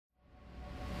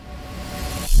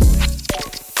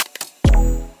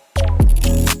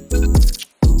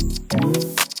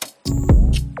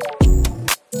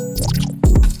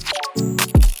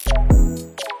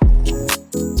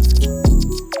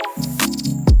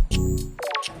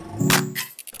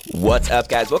What's up,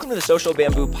 guys? Welcome to the Social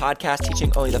Bamboo Podcast,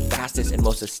 teaching only the fastest and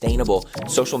most sustainable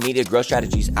social media growth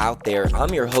strategies out there.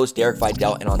 I'm your host, Derek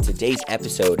Vidal, and on today's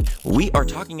episode, we are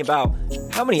talking about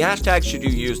how many hashtags should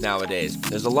you use nowadays.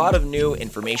 There's a lot of new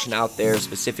information out there,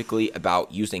 specifically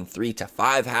about using 3 to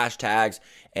 5 hashtags,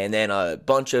 and then a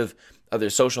bunch of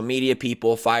other social media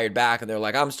people fired back, and they're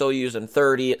like, I'm still using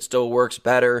 30, it still works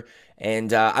better,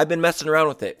 and I've been messing around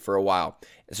with it for a while.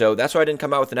 So that's why I didn't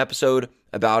come out with an episode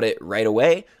about it right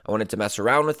away. I wanted to mess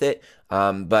around with it.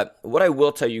 But what I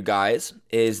will tell you guys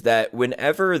is that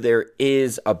whenever there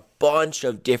is a bunch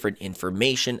of different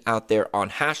information out there on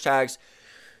hashtags,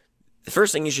 the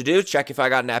first thing you should do is check if I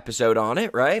got an episode on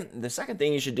it, right? The second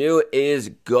thing you should do is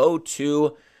go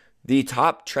to the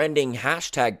top trending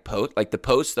hashtag post, like the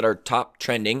posts that are top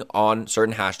trending on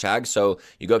certain hashtags. So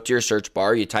you go up to your search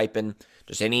bar, you type in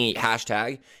just any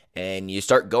hashtag, and you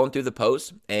start going through the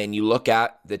posts, and you look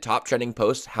at the top trending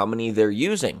posts, how many they're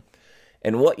using.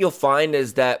 And what you'll find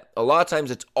is that a lot of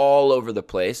times it's all over the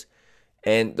place.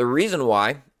 And the reason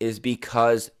why is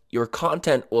because your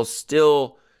content will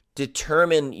still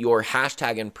determine your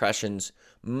hashtag impressions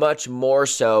much more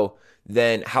so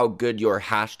than how good your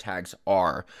hashtags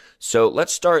are. So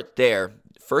let's start there.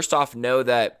 First off, know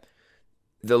that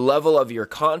the level of your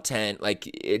content, like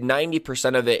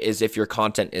 90% of it is if your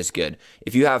content is good.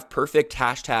 If you have perfect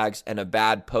hashtags and a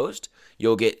bad post,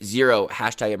 you'll get 0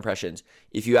 hashtag impressions.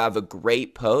 If you have a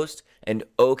great post and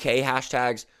okay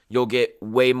hashtags, you'll get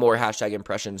way more hashtag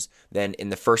impressions than in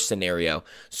the first scenario.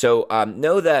 So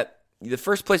know that the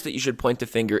first place that you should point the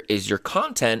finger is your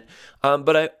content.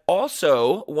 But I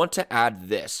also want to add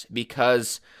this,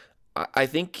 because I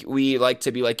think we like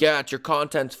to be like, yeah, it's your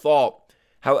content's fault.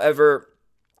 However,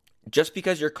 just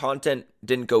because your content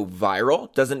didn't go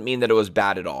viral doesn't mean that it was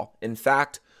bad at all. In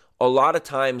fact, a lot of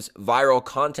times viral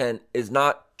content is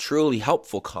not truly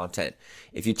helpful content.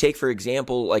 If you take, for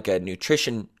example, like a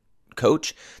nutrition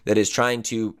coach that is trying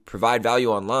to provide value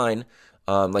online,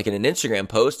 like in an Instagram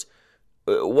post,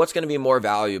 what's going to be more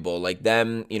valuable? Like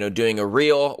them, doing a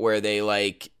reel where they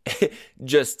like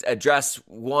just address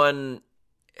one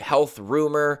health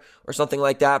rumor or something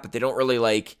like that, but they don't really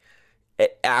like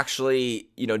actually,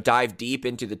 dive deep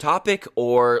into the topic,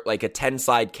 or like a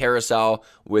 10-slide carousel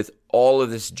with all of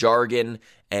this jargon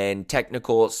and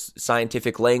technical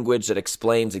scientific language that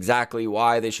explains exactly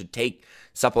why they should take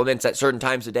supplements at certain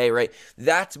times a day, right?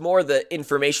 That's more the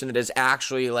information that is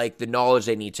actually like the knowledge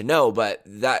they need to know, but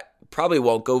that probably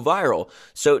won't go viral.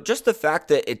 So just the fact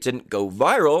that it didn't go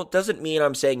viral doesn't mean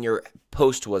I'm saying your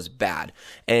post was bad.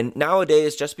 And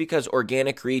nowadays, just because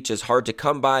organic reach is hard to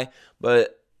come by,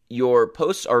 but your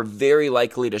posts are very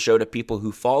likely to show to people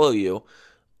who follow you,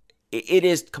 it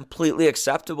is completely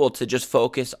acceptable to just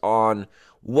focus on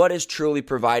what is truly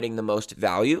providing the most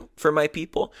value for my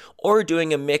people, or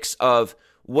doing a mix of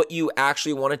what you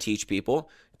actually want to teach people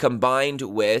combined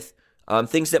with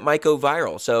things that might go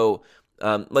viral. So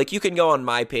like you can go on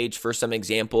my page for some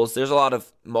examples. There's a lot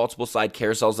of multiple slide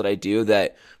carousels that I do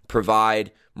that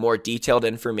provide more detailed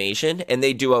information, and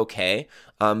they do okay.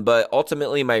 But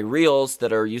ultimately my reels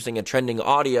that are using a trending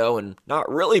audio and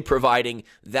not really providing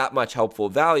that much helpful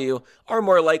value are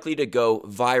more likely to go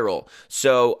viral.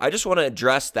 So I just want to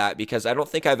address that, because I don't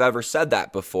think I've ever said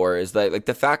that before, is that like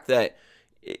the fact that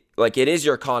it is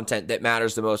your content that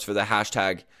matters the most for the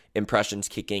hashtag impressions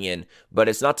kicking in. But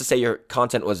it's not to say your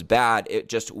content was bad. It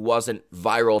just wasn't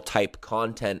viral type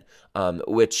content,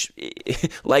 which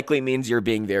likely means you're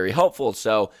being very helpful.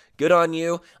 So good on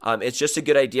you. It's just a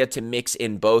good idea to mix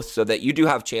in both so that you do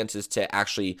have chances to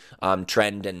actually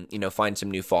trend and find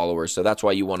some new followers. So that's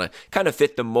why you want to kind of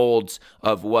fit the molds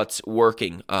of what's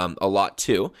working a lot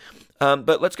too.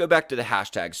 But let's go back to the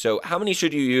hashtags. So how many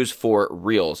should you use for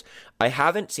reels? I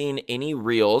haven't seen any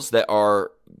reels that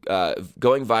are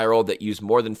going viral that use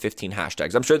more than 15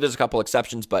 hashtags. I'm sure there's a couple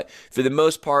exceptions, but for the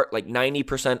most part, like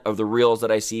 90% of the reels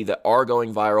that I see that are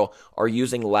going viral are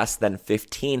using less than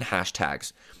 15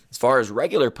 hashtags. As far as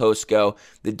regular posts go,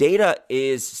 the data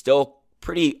is still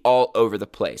pretty all over the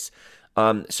place.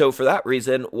 So for that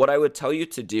reason, what I would tell you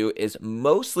to do is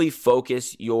mostly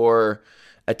focus your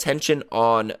attention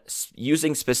on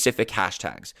using specific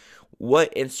hashtags.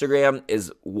 What Instagram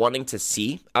is wanting to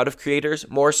see out of creators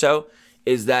more so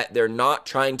is that they're not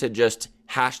trying to just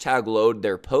hashtag load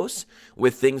their posts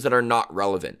with things that are not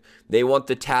relevant. They want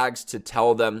the tags to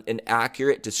tell them an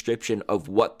accurate description of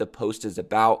what the post is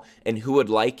about and who would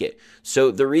like it. So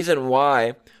the reason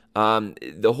why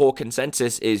the whole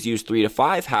consensus is use 3 to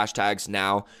 5 hashtags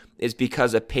now is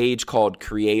because a page called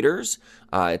Creators,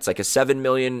 it's like a 7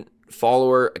 million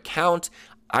follower account.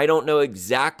 I don't know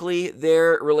exactly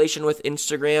their relation with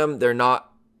Instagram. They're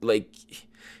not like,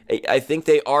 I think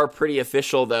they are pretty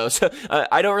official though. So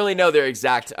I don't really know their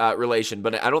exact relation,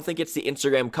 but I don't think it's the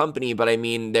Instagram company, but I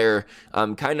mean, they're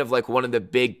kind of like one of the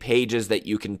big pages that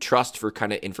you can trust for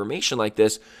kind of information like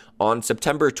this. On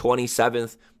September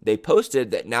 27th, they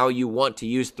posted that now you want to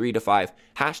use 3 to 5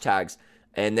 hashtags.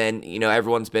 And then,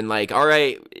 everyone's been like, all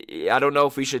right, I don't know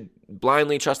if we should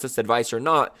blindly trust this advice or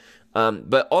not.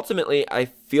 But ultimately, I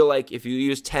feel like if you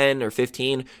use 10 or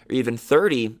 15 or even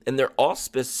 30, and they're all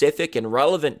specific and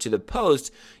relevant to the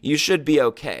post, you should be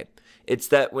okay. It's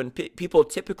that when people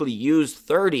typically use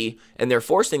 30 and they're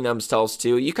forcing themselves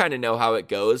to, you kind of know how it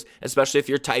goes, especially if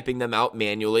you're typing them out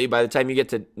manually. By the time you get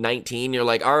to 19, you're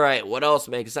like, all right, what else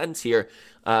makes sense here?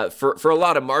 For a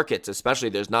lot of markets, especially,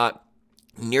 there's not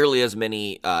nearly as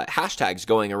many hashtags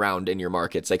going around in your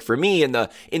markets. Like for me, in the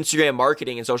Instagram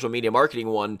marketing and social media marketing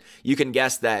one, you can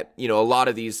guess that, a lot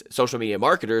of these social media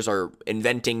marketers are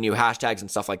inventing new hashtags and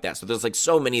stuff like that. So there's like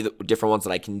so many different ones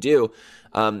that I can do.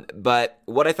 But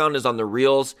what I found is on the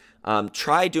Reels,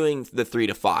 try doing the 3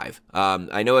 to 5.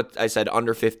 I know I said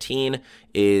under 15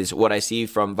 is what I see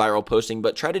from viral posting,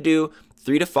 but try to do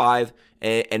 3 to 5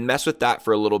 and mess with that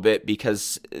for a little bit,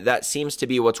 because that seems to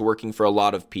be what's working for a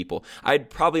lot of people.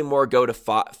 I'd probably more go to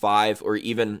 5 or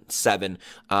even 7,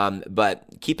 but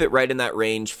keep it right in that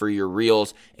range for your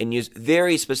Reels and use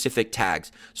very specific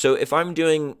tags. So if I'm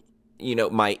doing,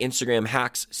 my Instagram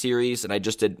hacks series, and I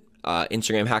just did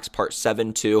Instagram hacks part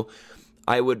 7 too,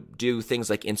 I would do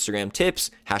things like Instagram tips,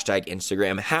 hashtag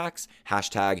Instagram hacks,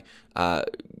 hashtag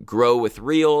grow with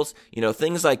Reels,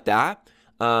 things like that.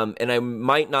 And I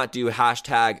might not do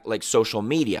hashtag like social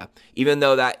media, even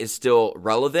though that is still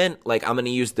relevant. Like I'm going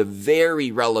to use the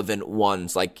very relevant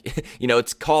ones. Like,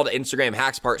 it's called Instagram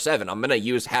hacks part 7. I'm going to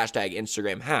use hashtag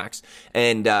Instagram hacks.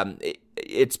 And,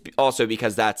 it's also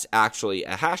because that's actually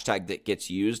a hashtag that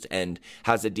gets used and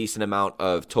has a decent amount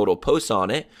of total posts on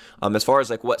it. As far as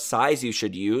like what size you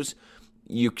should use,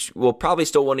 you will probably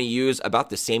still want to use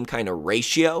about the same kind of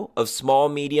ratio of small,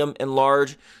 medium, and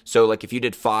large. So like if you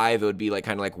did 5, it would be like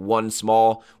kind of like 1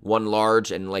 small, 1 large,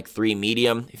 and like 3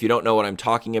 medium. If you don't know what I'm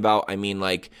talking about, I mean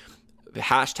like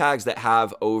hashtags that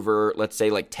have over, let's say,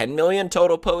 like 10 million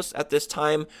total posts at this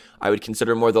time, I would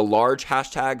consider more the large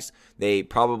hashtags. They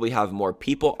probably have more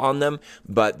people on them,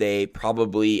 but they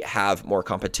probably have more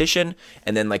competition.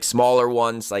 And then like smaller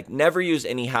ones, like never use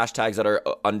any hashtags that are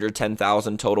under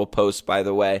 10,000 total posts, by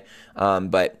the way.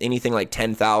 But anything like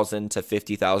 10,000 to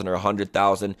 50,000 or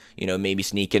 100,000, maybe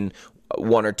sneak in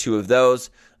 1 or 2 of those.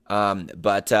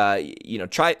 But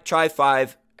try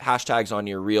 5 hashtags on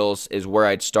your Reels is where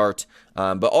I'd start.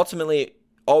 But ultimately,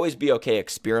 always be okay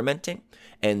experimenting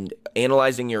and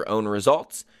analyzing your own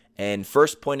results, and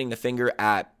first pointing the finger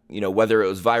at, whether it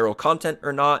was viral content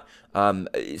or not.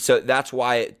 So that's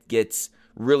why it gets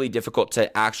really difficult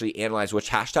to actually analyze which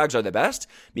hashtags are the best,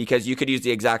 because you could use the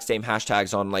exact same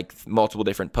hashtags on like multiple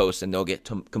different posts and they'll get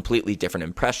completely different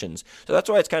impressions. So that's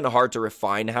why it's kind of hard to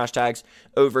refine hashtags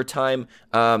over time.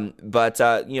 But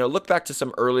look back to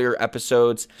some earlier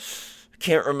episodes.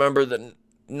 Can't remember the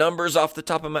numbers off the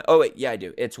top of my... Oh, wait, yeah, I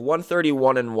do. It's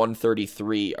 131 and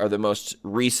 133 are the most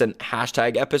recent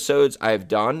hashtag episodes I've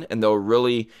done, and they'll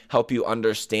really help you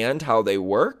understand how they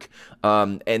work.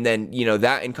 And then,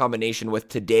 that in combination with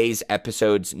today's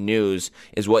episode's news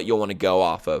is what you'll want to go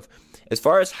off of. As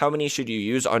far as how many should you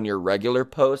use on your regular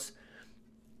posts,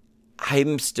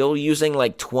 I'm still using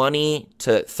like 20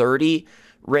 to 30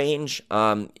 range.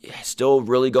 Still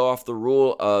really go off the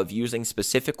rule of using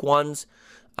specific ones.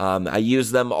 I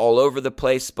use them all over the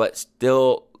place, but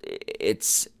still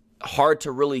it's hard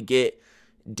to really get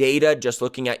data just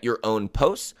looking at your own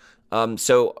posts.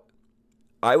 So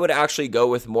I would actually go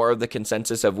with more of the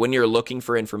consensus of when you're looking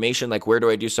for information, like where do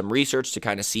I do some research to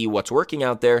kind of see what's working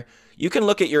out there? You can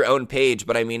look at your own page,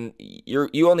 but I mean,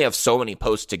 you only have so many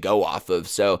posts to go off of.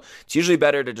 So it's usually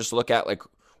better to just look at like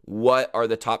what are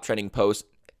the top trending posts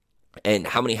and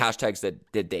how many hashtags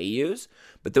did they use.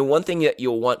 But the one thing that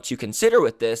you'll want to consider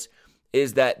with this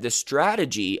is that the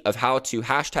strategy of how to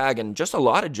hashtag and just a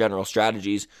lot of general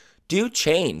strategies do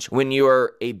change when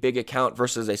you're a big account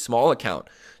versus a small account.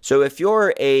 So if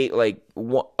you're a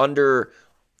under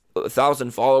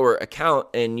 1,000 follower account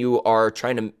and you are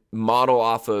trying to model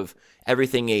off of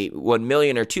everything a 1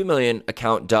 million or 2 million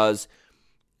account does,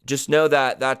 just know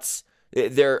that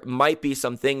there might be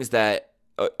some things that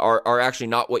are actually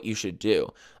not what you should do.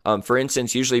 For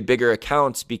instance, usually bigger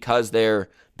accounts, because they're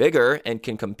bigger and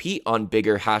can compete on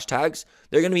bigger hashtags,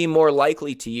 they're going to be more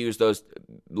likely to use those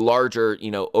larger,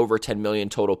 over 10 million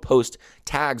total post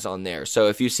tags on there. So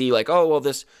if you see like, oh, well,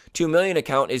 this 2 million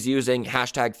account is using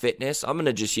hashtag fitness, I'm going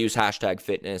to just use hashtag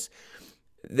fitness.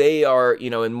 they are,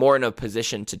 in a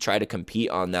position to try to compete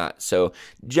on that. So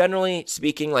generally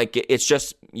speaking, like it's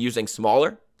just using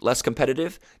smaller, less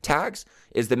competitive tags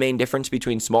is the main difference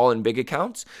between small and big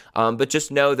accounts. But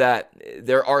just know that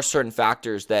there are certain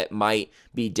factors that might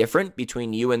be different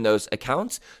between you and those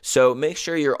accounts. So make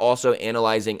sure you're also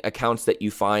analyzing accounts that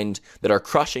you find that are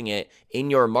crushing it in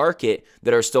your market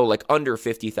that are still like under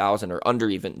 50,000 or under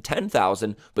even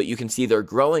 10,000, but you can see they're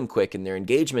growing quick and their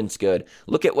engagement's good.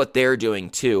 Look at what they're doing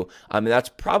too. And that's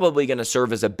probably going to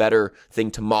serve as a better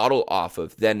thing to model off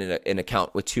of than an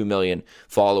account with 2 million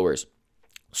followers.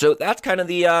 So that's kind of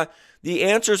the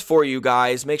answers for you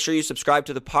guys. Make sure you subscribe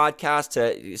to the podcast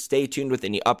to stay tuned with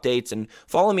any updates, and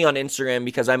follow me on Instagram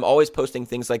because I'm always posting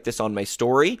things like this on my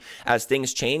story as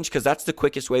things change, because that's the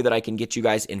quickest way that I can get you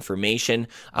guys information,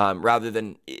 rather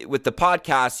than with the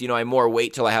podcast. I more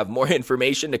wait till I have more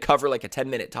information to cover like a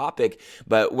 10-minute topic.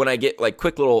 But when I get like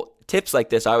quick little tips like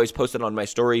this, I always post it on my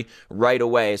story right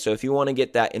away. So if you want to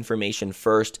get that information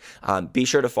first, be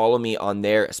sure to follow me on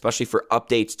there, especially for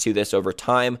updates to this over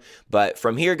time. But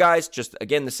from here, guys, just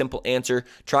again, the simple answer,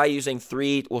 try using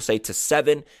 3, we'll say to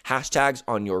 7 hashtags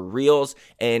on your reels,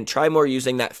 and try more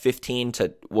using that 15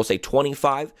 to, we'll say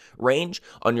 25 range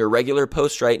on your regular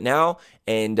posts right now.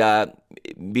 And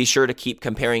be sure to keep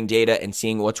comparing data and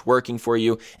seeing what's working for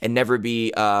you, and never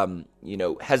be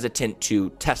hesitant to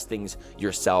test things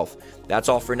yourself. That's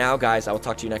all for now, guys. I will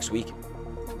talk to you next week.